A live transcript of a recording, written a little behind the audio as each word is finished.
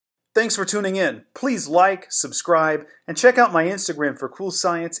Thanks for tuning in. Please like, subscribe, and check out my Instagram for cool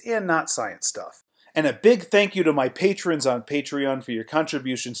science and not science stuff. And a big thank you to my patrons on Patreon for your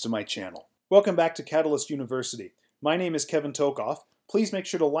contributions to my channel. Welcome back to Catalyst University. My name is Kevin Tokoff. Please make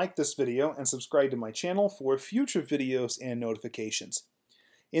sure to like this video and subscribe to my channel for future videos and notifications.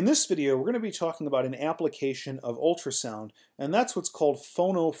 In this video, we're going to be talking about an application of ultrasound, and that's what's called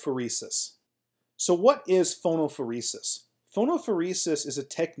phonophoresis. So what is phonophoresis? Phonophoresis is a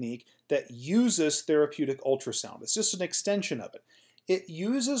technique that uses therapeutic ultrasound. It's just an extension of it. It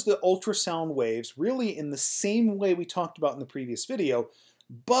uses the ultrasound waves really in the same way we talked about in the previous video,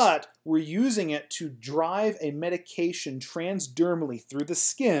 but we're using it to drive a medication transdermally through the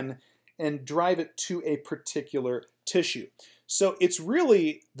skin and drive it to a particular tissue. So it's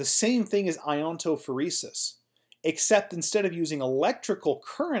really the same thing as iontophoresis, except instead of using electrical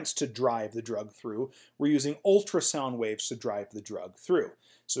currents to drive the drug through, we're using ultrasound waves to drive the drug through.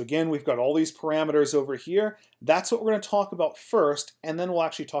 So again, we've got all these parameters over here. That's what we're going to talk about first, and then we'll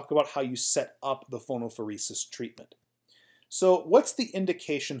actually talk about how you set up the phonophoresis treatment. So what's the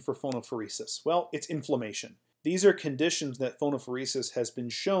indication for phonophoresis? Well, it's inflammation. These are conditions that phonophoresis has been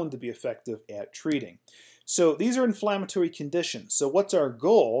shown to be effective at treating. So these are inflammatory conditions. So what's our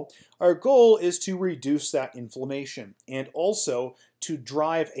goal? Our goal is to reduce that inflammation and also to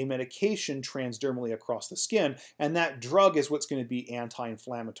drive a medication transdermally across the skin, and that drug is what's going to be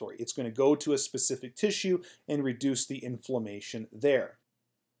anti-inflammatory. It's going to go to a specific tissue and reduce the inflammation there.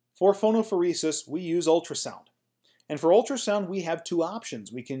 For phonophoresis, we use ultrasound. And for ultrasound, we have two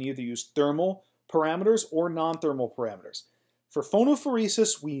options. We can either use thermal parameters or non-thermal parameters. For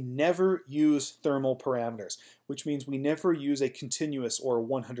phonophoresis, we never use thermal parameters, which means we never use a continuous or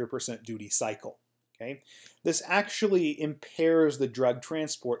 100% duty cycle. Okay? This actually impairs the drug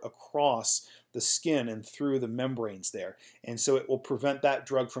transport across the skin and through the membranes there, and so it will prevent that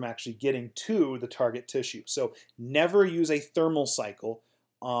drug from actually getting to the target tissue. So never use a thermal cycle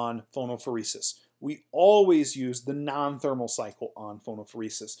on phonophoresis. We always use the non-thermal cycle on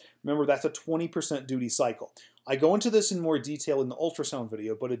phonophoresis. Remember, that's a 20% duty cycle. I go into this in more detail in the ultrasound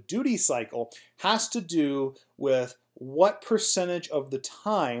video, but a duty cycle has to do with what percentage of the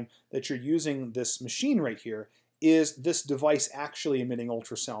time that you're using this machine right here is this device actually emitting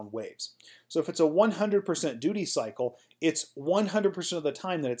ultrasound waves. So if it's a 100% duty cycle, it's 100% of the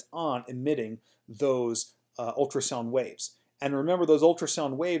time that it's on emitting those ultrasound waves. And remember, those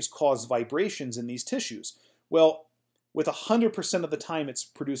ultrasound waves cause vibrations in these tissues. Well, with 100% of the time it's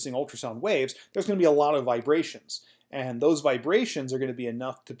producing ultrasound waves, there's going to be a lot of vibrations. And those vibrations are going to be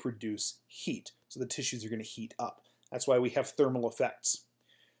enough to produce heat. So the tissues are going to heat up. That's why we have thermal effects.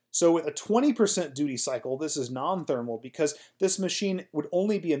 So with a 20% duty cycle, this is non-thermal because this machine would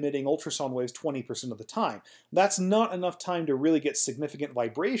only be emitting ultrasound waves 20% of the time. That's not enough time to really get significant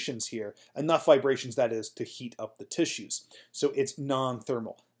vibrations here, enough vibrations, that is, to heat up the tissues. So it's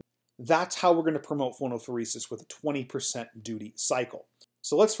non-thermal. That's how we're going to promote phonophoresis with a 20% duty cycle.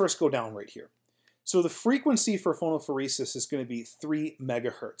 So let's first go down right here. So the frequency for phonophoresis is going to be 3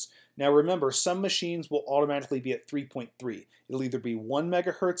 megahertz. Now remember, some machines will automatically be at 3.3. It'll either be 1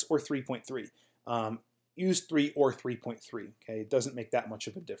 megahertz or 3.3. Use 3 or 3.3. Okay, it doesn't make that much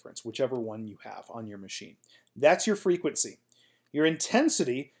of a difference, whichever one you have on your machine. That's your frequency. Your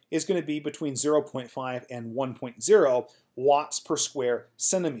intensity is going to be between 0.5 and 1.0 watts per square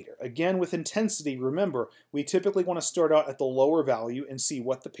centimeter. Again, with intensity, remember, we typically want to start out at the lower value and see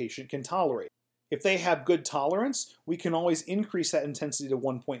what the patient can tolerate. If they have good tolerance, we can always increase that intensity to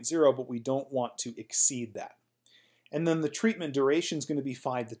 1.0, but we don't want to exceed that. And then the treatment duration is going to be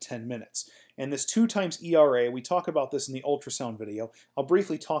 5 to 10 minutes. And this 2 times ERA, we talk about this in the ultrasound video. I'll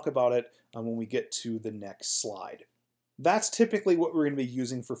briefly talk about it when we get to the next slide. That's typically what we're going to be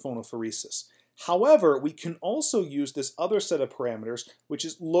using for phonophoresis. However, we can also use this other set of parameters, which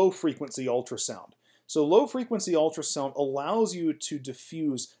is low-frequency ultrasound. So low-frequency ultrasound allows you to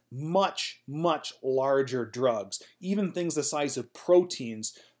diffuse much, much larger drugs, even things the size of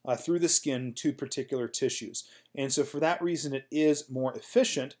proteins, through the skin to particular tissues. And so for that reason, it is more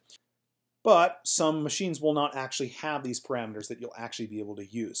efficient, but some machines will not actually have these parameters that you'll actually be able to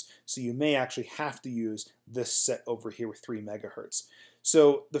use. So you may actually have to use this set over here with 3 megahertz.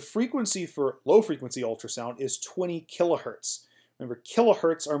 So the frequency for low-frequency ultrasound is 20 kilohertz. Remember,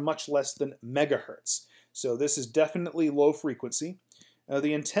 kilohertz are much less than megahertz. So this is definitely low frequency.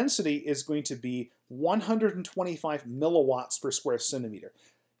 The intensity is going to be 125 milliwatts per square centimeter.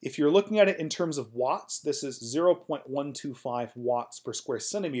 If you're looking at it in terms of watts, this is 0.125 watts per square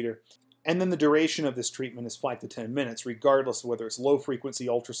centimeter. And then the duration of this treatment is 5 to 10 minutes, regardless of whether it's low frequency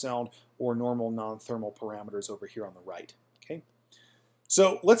ultrasound or normal non-thermal parameters over here on the right. Okay?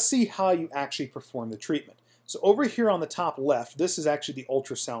 So let's see how you actually perform the treatment. So over here on the top left, this is actually the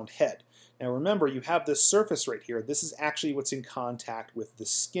ultrasound head. Now remember, you have this surface right here. This is actually what's in contact with the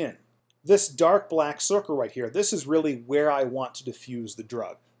skin. This dark black circle right here, this is really where I want to diffuse the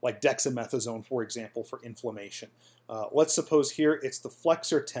drug, like dexamethasone, for example, for inflammation. Let's suppose here it's the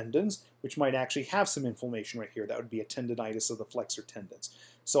flexor tendons, which might actually have some inflammation right here. That would be a tendinitis of the flexor tendons.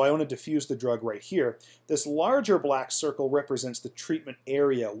 So I want to diffuse the drug right here. This larger black circle represents the treatment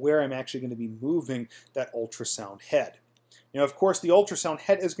area where I'm actually going to be moving that ultrasound head. Now, of course, the ultrasound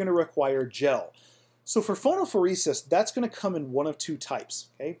head is going to require gel. So for phonophoresis, that's going to come in one of two types.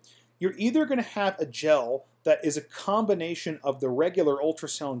 Okay? You're either going to have a gel that is a combination of the regular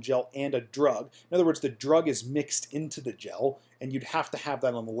ultrasound gel and a drug. In other words, the drug is mixed into the gel, and you'd have to have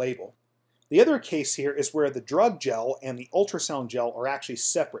that on the label. The other case here is where the drug gel and the ultrasound gel are actually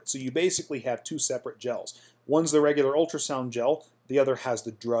separate. So you basically have two separate gels. One's the regular ultrasound gel, the other has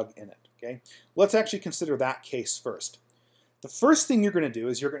the drug in it. Okay? Let's actually consider that case first. The first thing you're going to do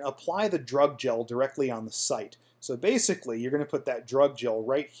is you're going to apply the drug gel directly on the site. So basically, you're going to put that drug gel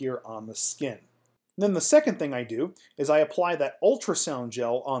right here on the skin. And then the second thing I do is I apply that ultrasound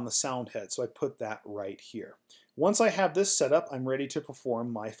gel on the sound head. So I put that right here. Once I have this set up, I'm ready to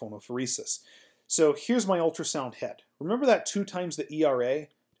perform my phonophoresis. So here's my ultrasound head. Remember that 2 times the ERA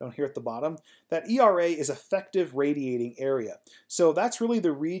down here at the bottom? That ERA is effective radiating area. So that's really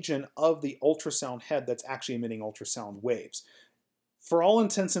the region of the ultrasound head that's actually emitting ultrasound waves. For all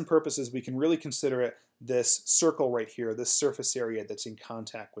intents and purposes, we can really consider it this circle right here, this surface area that's in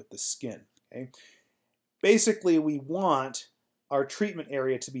contact with the skin. Okay? Basically, we want our treatment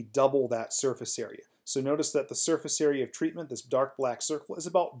area to be double that surface area. So notice that the surface area of treatment, this dark black circle, is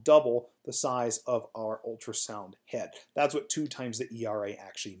about double the size of our ultrasound head. That's what 2 times the ERA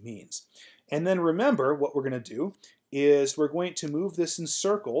actually means. And then remember, what we're going to do is we're going to move this in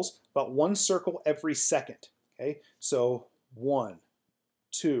circles, about 1 circle every second. Okay? So 1,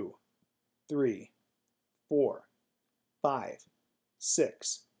 2, 3, 4, 5,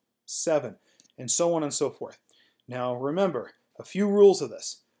 6, 7, and so on and so forth. Now remember, a few rules of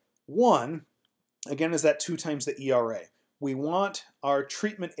this. 1, again, is that 2 times the ERA. We want our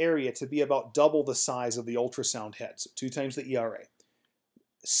treatment area to be about double the size of the ultrasound head, so 2 times the ERA.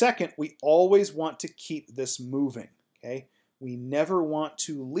 Second, we always want to keep this moving. Okay? We never want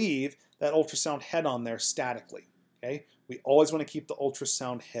to leave that ultrasound head on there statically. Okay? We always want to keep the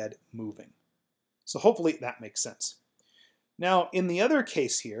ultrasound head moving. So hopefully that makes sense. Now, in the other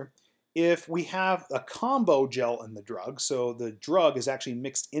case here, if we have a combo gel in the drug, so the drug is actually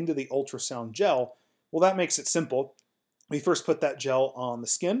mixed into the ultrasound gel, well, that makes it simple. We first put that gel on the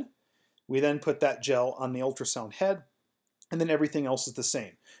skin, we then put that gel on the ultrasound head, and then everything else is the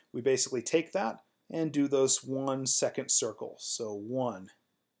same. We basically take that and do those 1 second circles. So 1,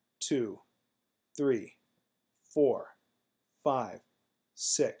 2, 3, 4, 5,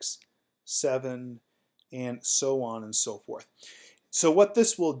 6, 7, and so on and so forth. So what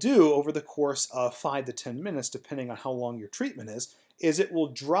this will do over the course of 5 to 10 minutes, depending on how long your treatment is it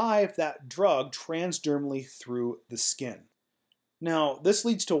will drive that drug transdermally through the skin. Now, this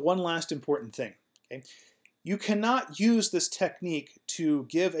leads to one last important thing. Okay? You cannot use this technique to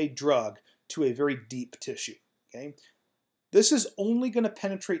give a drug to a very deep tissue. Okay? This is only going to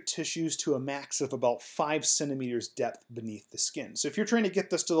penetrate tissues to a max of about 5 centimeters depth beneath the skin. So if you're trying to get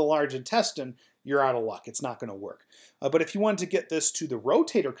this to the large intestine, you're out of luck. It's not going to work. But if you want to get this to the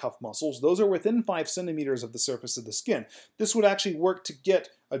rotator cuff muscles, those are within 5 centimeters of the surface of the skin. This would actually work to get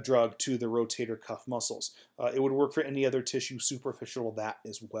a drug to the rotator cuff muscles. It would work for any other tissue superficial to that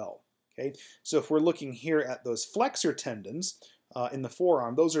as well. Okay? So if we're looking here at those flexor tendons, in the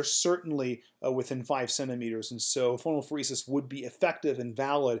forearm, those are certainly within 5 centimeters, and so phonophoresis would be effective and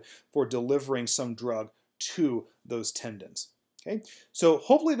valid for delivering some drug to those tendons. Okay, so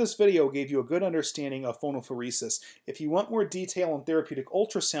hopefully this video gave you a good understanding of phonophoresis. If you want more detail on therapeutic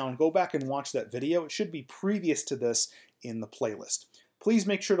ultrasound, go back and watch that video. It should be previous to this in the playlist. Please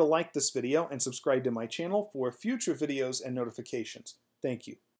make sure to like this video and subscribe to my channel for future videos and notifications. Thank you.